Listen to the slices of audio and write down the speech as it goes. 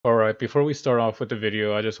Alright, before we start off with the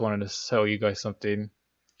video, I just wanted to tell you guys something.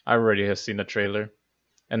 I already have seen the trailer,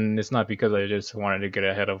 and it's not because I just wanted to get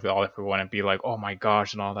ahead of all everyone and be like, oh my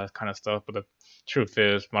gosh, and all that kind of stuff, but the truth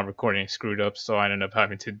is, my recording screwed up, so I ended up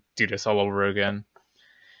having to do this all over again.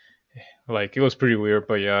 Like, it was pretty weird,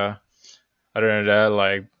 but yeah, other than that,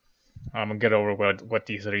 like, I'm gonna get over what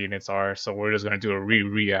these other units are, so we're just gonna do a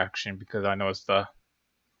reaction because I know it's the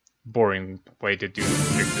boring way to do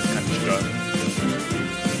this kind of stuff.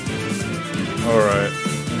 Alright.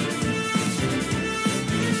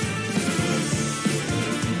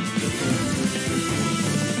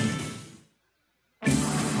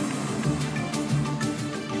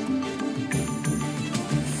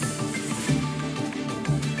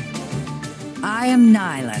 I am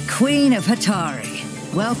Nyla, Queen of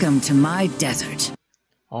Hatari. Welcome to my desert.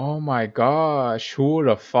 Oh my gosh, who would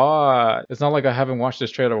have thought? It's not like I haven't watched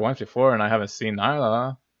this trailer once before and I haven't seen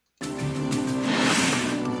Nyla.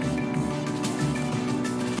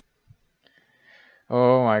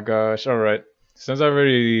 Oh my gosh, alright. Since I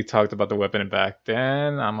already talked about the weapon back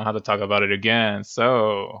then, I'm gonna have to talk about it again.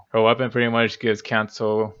 So, her weapon pretty much gives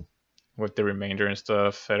cancel with the remainder and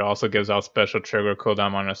stuff. It also gives out special trigger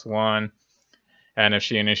cooldown -1. And if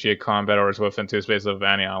she initiates combat or is within 2 spaces of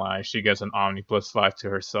any ally, she gets an Omni +5 to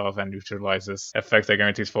herself and neutralizes effects that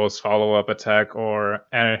guarantees foes follow-up attack or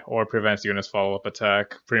prevents units follow-up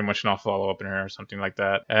attack. Pretty much not follow-up in her or something like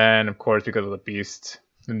that. And of course, because of the beast,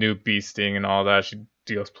 the new beasting and all that, she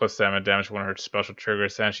deals +7 damage when her special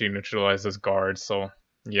triggers and she neutralizes guards. So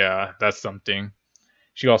yeah, that's something.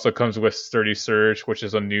 She also comes with Sturdy Surge, which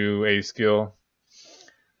is a new A skill.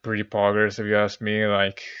 Pretty poggers if you ask me.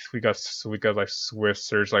 Like we got like Swift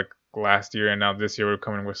Surge like last year, and now this year we're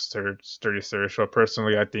coming with Sturdy Surge. So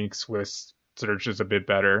personally, I think Swift Surge is a bit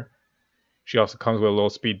better. She also comes with low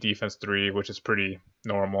speed defense 3, which is pretty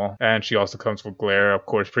normal, and she also comes with Glare, of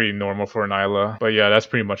course, pretty normal for Nyla. But yeah, that's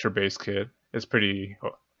pretty much her base kit. It's pretty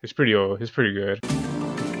good.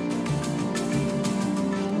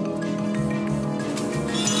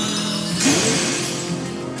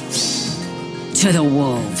 To the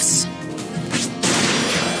wolves.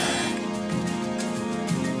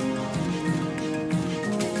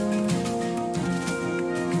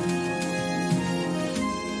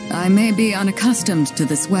 I may be unaccustomed to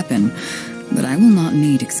this weapon, but I will not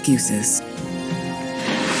need excuses.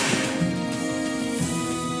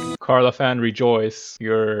 Carla fan, rejoice!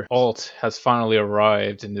 Your ult has finally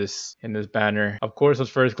arrived in this banner. Of course, at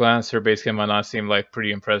first glance, her base kit might not seem like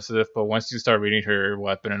pretty impressive, but once you start reading her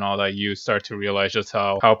weapon and all that, you start to realize just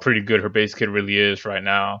how pretty good her base kit really is right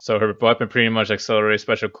now. So her weapon pretty much accelerates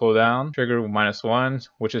special cooldown, trigger -1,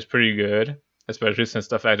 which is pretty good, especially since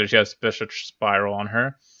the fact that she has special spiral on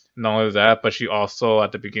her. Not only that, but she also,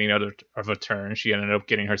 at the beginning of a turn, she ended up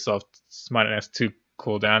getting herself -2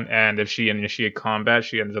 cooldown, and if she initiates combat,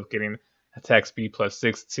 she ends up getting attack speed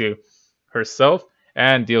 +6 to herself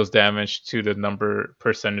and deals damage to the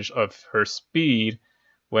percentage of her speed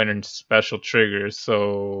when in special triggers.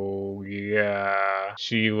 So yeah,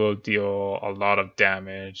 she will deal a lot of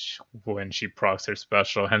damage when she procs her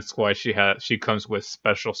special, hence why she comes with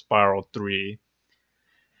special spiral 3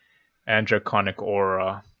 and draconic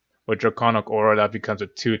aura. With Draconic Aura, that becomes a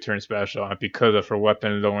 2-turn special, and because of her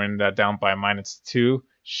weapon lowering that down by -2,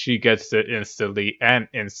 she gets it instantly and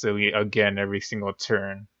instantly again every single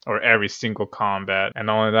turn, or every single combat. And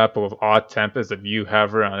not only that, but with Odd Tempest, if you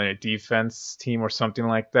have her on a defense team or something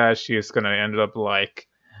like that, she's gonna end up like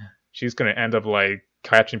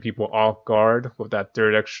catching people off guard with that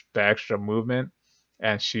extra movement,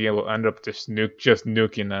 and she will end up just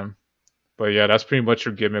nuking them. But yeah, that's pretty much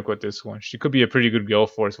her gimmick with this one. She could be a pretty good Gale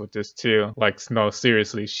Force with this too. Like, no,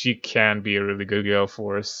 seriously, she can be a really good Gale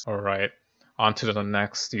Force. Alright, on to the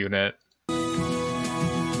next unit.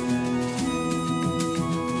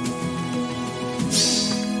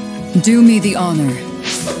 Do me the honor.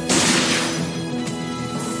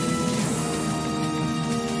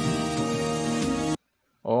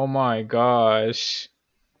 Oh my gosh.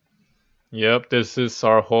 Yep, this is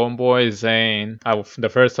our homeboy Zane. The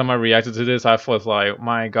first time I reacted to this, I was like,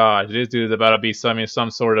 my god, this dude is about to be some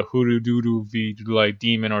sort of hoodoo-doodoo like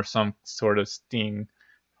demon or some sort of sting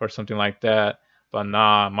or something like that. But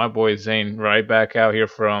nah, my boy Zane right back out here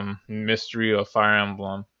from Mystery of Fire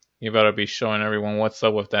Emblem. You better be showing everyone what's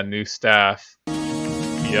up with that new staff.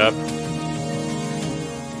 Yep. You know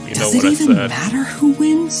what I said. Does it even matter who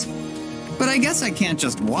wins? But I guess I can't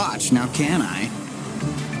just watch, now can I?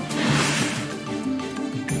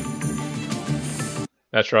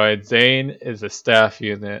 That's right, Zane is a staff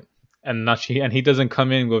unit, and he doesn't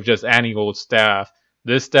come in with just any old staff.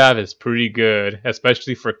 This staff is pretty good,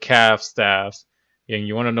 especially for Cav staffs. And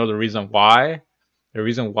you want to know the reason why? The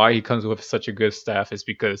reason why he comes with such a good staff is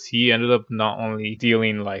because he ended up not only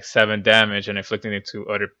dealing like 7 damage and inflicting it to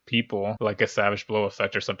other people, like a Savage Blow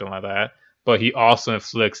effect or something like that, but he also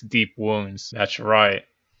inflicts deep wounds. That's right.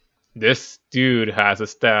 This dude has a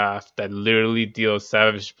staff that literally deals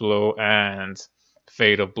Savage Blow and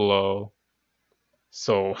Fatal Blow.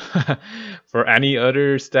 So for any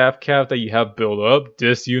other staff cap that you have built up,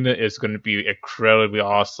 this unit is going to be incredibly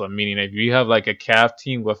awesome. Meaning if you have like a cap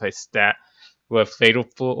team with a stat with Fatal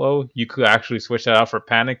Blow, you could actually switch that out for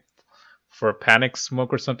Panic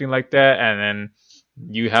Smoke or something like that, and then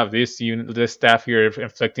you have this unit, this staff here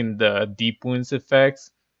inflicting the deep wounds effects.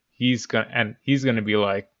 He's gonna be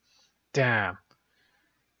like, damn,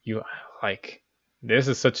 you like. This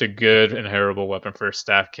is such a good inheritable weapon for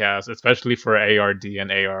staff cast, especially for ARD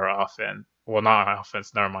and AR offense. Well, not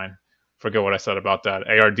offense, never mind. Forget what I said about that.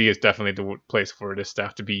 ARD is definitely the place for this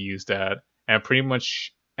staff to be used at. And pretty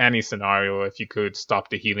much any scenario, if you could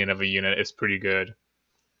stop the healing of a unit, is pretty good.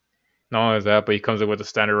 Not only that, but he comes in with a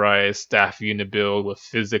standardized staff unit build with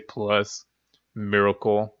Physic plus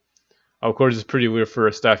Miracle. Of course, it's pretty weird for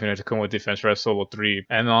a staff unit to come with Defense Res Solo 3.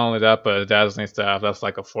 And not only that, but Dazzling Staff, that's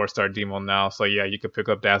like a 4-star demo now. So yeah, you could pick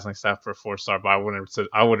up Dazzling Staff for 4-star, but I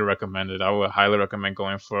wouldn't recommend it. I would highly recommend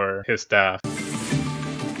going for his staff.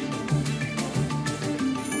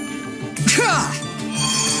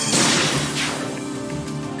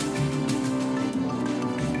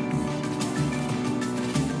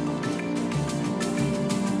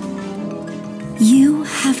 You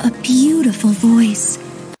have a beautiful voice.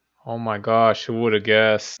 Oh my gosh, who would have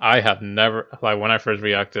guessed? I have never, like when I first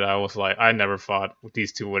reacted, I was like, I never thought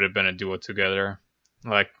these two would have been a duo together.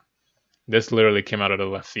 Like, this literally came out of the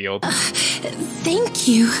left field. Thank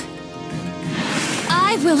you.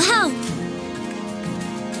 I will help.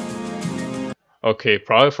 Okay,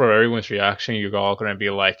 probably for everyone's reaction, you're all gonna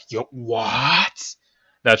be like, yo, what?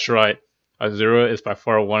 That's right. Azura is by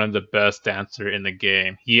far one of the best dancer in the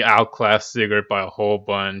game. He outclassed Sigurd by a whole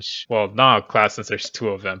bunch. Well, not outclassed since there's 2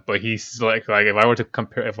 of them, but he's like if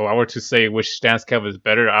I were to say which dance cap is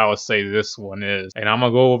better, I would say this one is. And I'm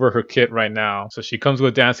gonna go over her kit right now. So she comes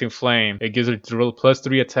with Dancing Flame. It gives her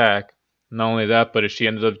 +3 attack. Not only that, but if she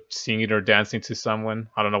ended up singing or dancing to someone,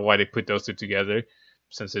 I don't know why they put those two together,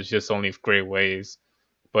 since it's just only Great Waves.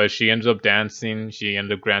 But if she ends up dancing, she ends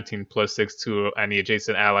up granting +6 to any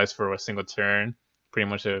adjacent allies for a single turn. Pretty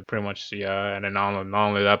much, yeah. And then not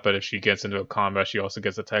only that, but if she gets into a combat, she also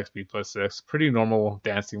gets attack speed +6. Pretty normal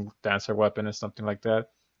dancer weapon or something like that.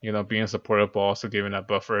 You know, being supportive, but also giving that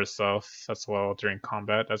buff for herself as well during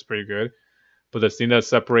combat. That's pretty good. But the thing that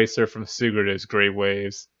separates her from Sigurd is Great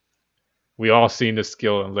Waves. We all seen the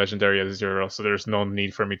skill in Legendary Azura, so there's no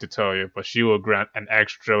need for me to tell you, but she will grant an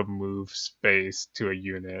extra move space to a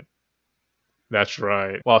unit. That's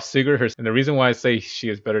right. While Sigurd, and the reason why I say she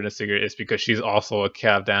is better than Sigurd is because she's also a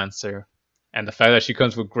cap dancer. And the fact that she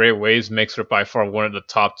comes with Great Waves makes her by far one of the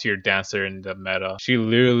top tier dancer in the meta. She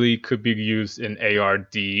literally could be used in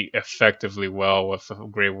ARD effectively well with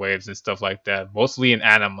Great Waves and stuff like that. Mostly in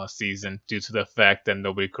Anima season due to the fact that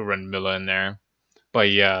nobody could run Milla in there. But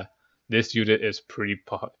yeah. This unit is pretty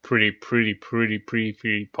poggers.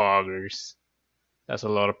 That's a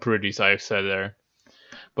lot of pretties I've said there.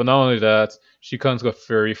 But not only that, she comes with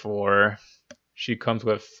Fury 4. She comes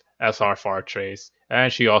with SR Far Trace,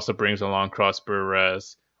 and she also brings along Crossbow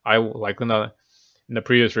Res. I like in the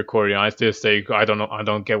previous recording, I did say I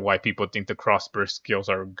don't get why people think the crossbow skills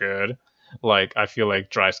are good. Like I feel like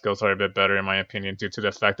drive skills are a bit better in my opinion due to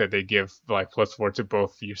the fact that they give like +4 to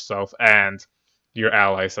both yourself and your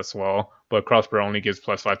allies as well, but crossbow only gives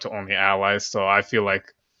 +5 to only allies, so I feel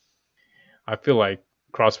like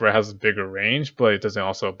crossbow has a bigger range, but it doesn't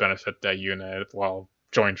also benefit that unit. While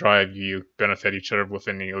joint drive, you benefit each other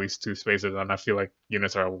within at least 2 spaces, and I feel like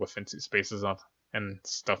units are within 2 spaces and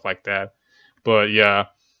stuff like that. But yeah,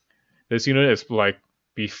 this unit is like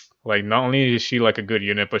not only is she like a good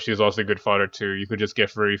unit, but she's also a good fodder too. You could just get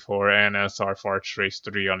Fury 4 and SR Far Trace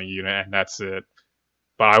 3 on a unit, and that's it.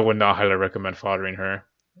 But I would not highly recommend foddering her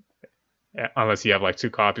unless you have like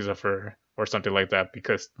 2 copies of her or something like that,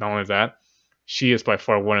 because not only that, she is by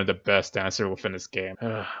far one of the best dancers within this game.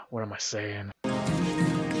 What am I saying?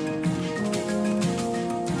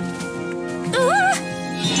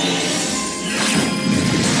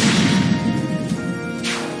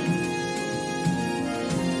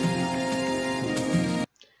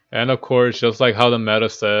 And of course, just like how the meta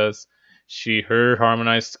says, her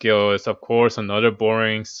harmonized skill is of course another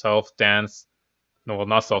boring self-dance. No, well,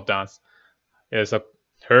 not self-dance.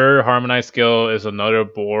 Her harmonized skill is another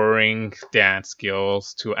boring dance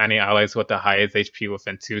skills to any allies with the highest HP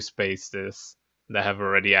within 2 spaces. that have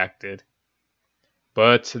already acted.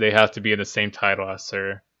 But they have to be in the same title as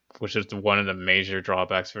her, which is one of the major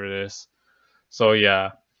drawbacks for this. So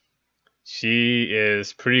yeah, she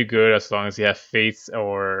is pretty good as long as you have Fates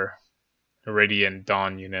or Radiant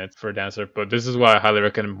Dawn unit for Dancer. But this is why I highly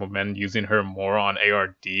recommend using her more on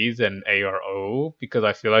ARDs than ARO, because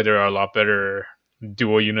I feel like there are a lot better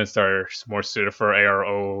dual units that are more suited for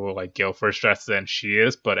ARO, like Galeforce strats, than she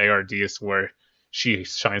is. But ARD is where she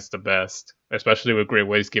shines the best, especially with Great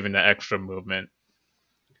Waves giving that extra movement.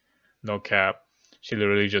 No cap. She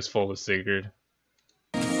literally just full of Sigurd.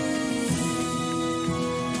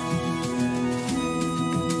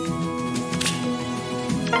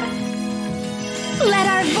 Let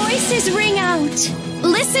our voices ring out.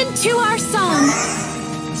 Listen to our song.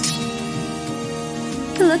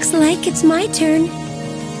 Looks like it's my turn.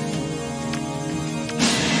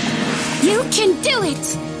 You can do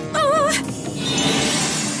it! Oh.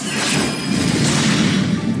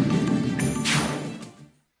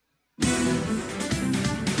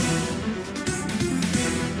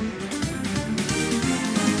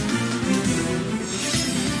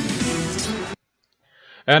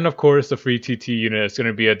 And of course, the free TT unit is going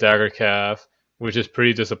to be a Dagger Cav, which is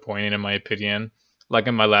pretty disappointing in my opinion. Like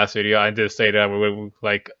in my last video, I did say that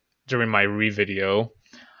like during my re-video,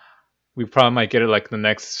 we probably might get it like the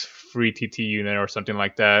next free TT unit or something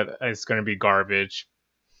like that. It's going to be garbage.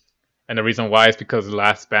 And the reason why is because the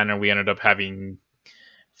last banner we ended up having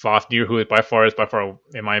Fafnir, who is by far,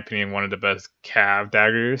 in my opinion, one of the best Cav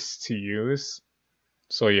daggers to use.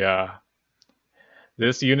 So yeah,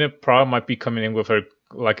 this unit probably might be coming in with a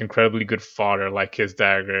like incredibly good fodder like his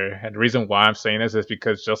dagger. And the reason why I'm saying this is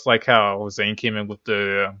because just like how Zane came in with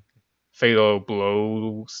the Fatal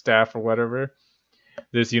Blow staff or whatever,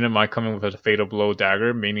 this unit might come in with a Fatal Blow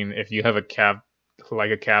dagger, meaning if you have a Cav,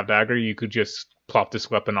 like a Cav dagger, you could just plop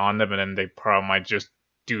this weapon on them and then they probably might just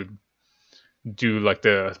do like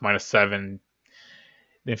the -7,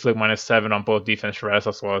 inflict -7 on both defense rest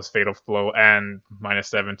as well as Fatal Blow and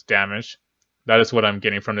 -7 to damage. That is what I'm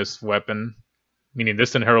getting from this weapon. Meaning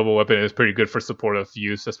this inheritable weapon is pretty good for supportive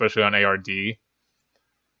use, especially on ARD.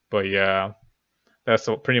 But yeah, that's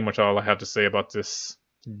pretty much all I have to say about this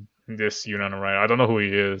unit on the right. I don't know who he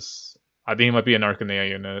is. I think he might be an Arcanea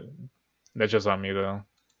unit. That's just on me though.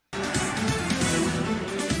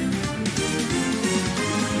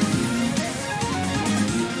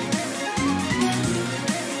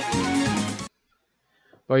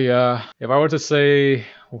 But yeah, if I were to say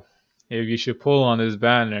if you should pull on this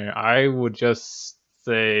banner, I would just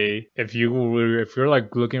say if you're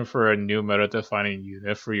like looking for a new meta defining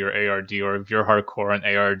unit for your ARD, or if you're hardcore on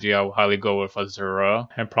ARD, I would highly go with Azura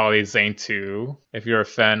and probably Zane too. If you're a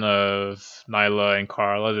fan of Nyla and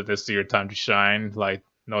Carla, this is your time to shine. Like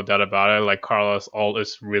no doubt about it. Like Carla's ult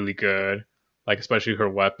is really good. Like especially her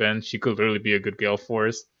weapon, she could literally be a good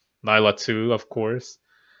Galeforce. Nyla too, of course.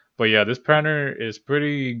 But yeah, this banner is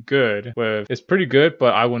pretty good. It's pretty good,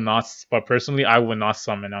 but personally, I would not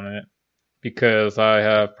summon on it because I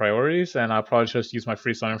have priorities, and I'll probably just use my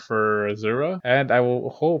free summon for Azura. And I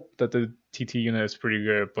will hope that the TT unit is pretty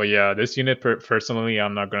good. But yeah, this unit personally,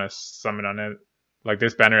 I'm not gonna summon on it. Like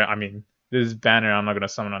this banner, I'm not gonna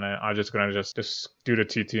summon on it. I'm just gonna just do the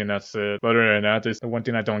TT and that's it. But other than that, the one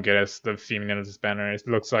thing I don't get is the theming of this banner. It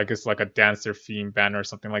looks like it's like a dancer theme banner or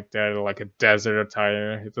something like that, or like a desert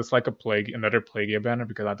attire. It's just like another Plagueia banner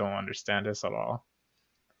because I don't understand this at all.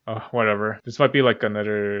 Whatever. This might be like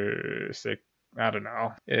another sick. I don't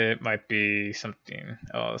know. It might be something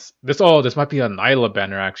else. This might be a Nyla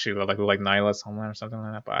banner actually, like Nyla someone or something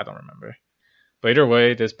like that, but I don't remember. But either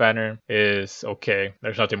way, this banner is okay.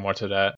 There's nothing more to that.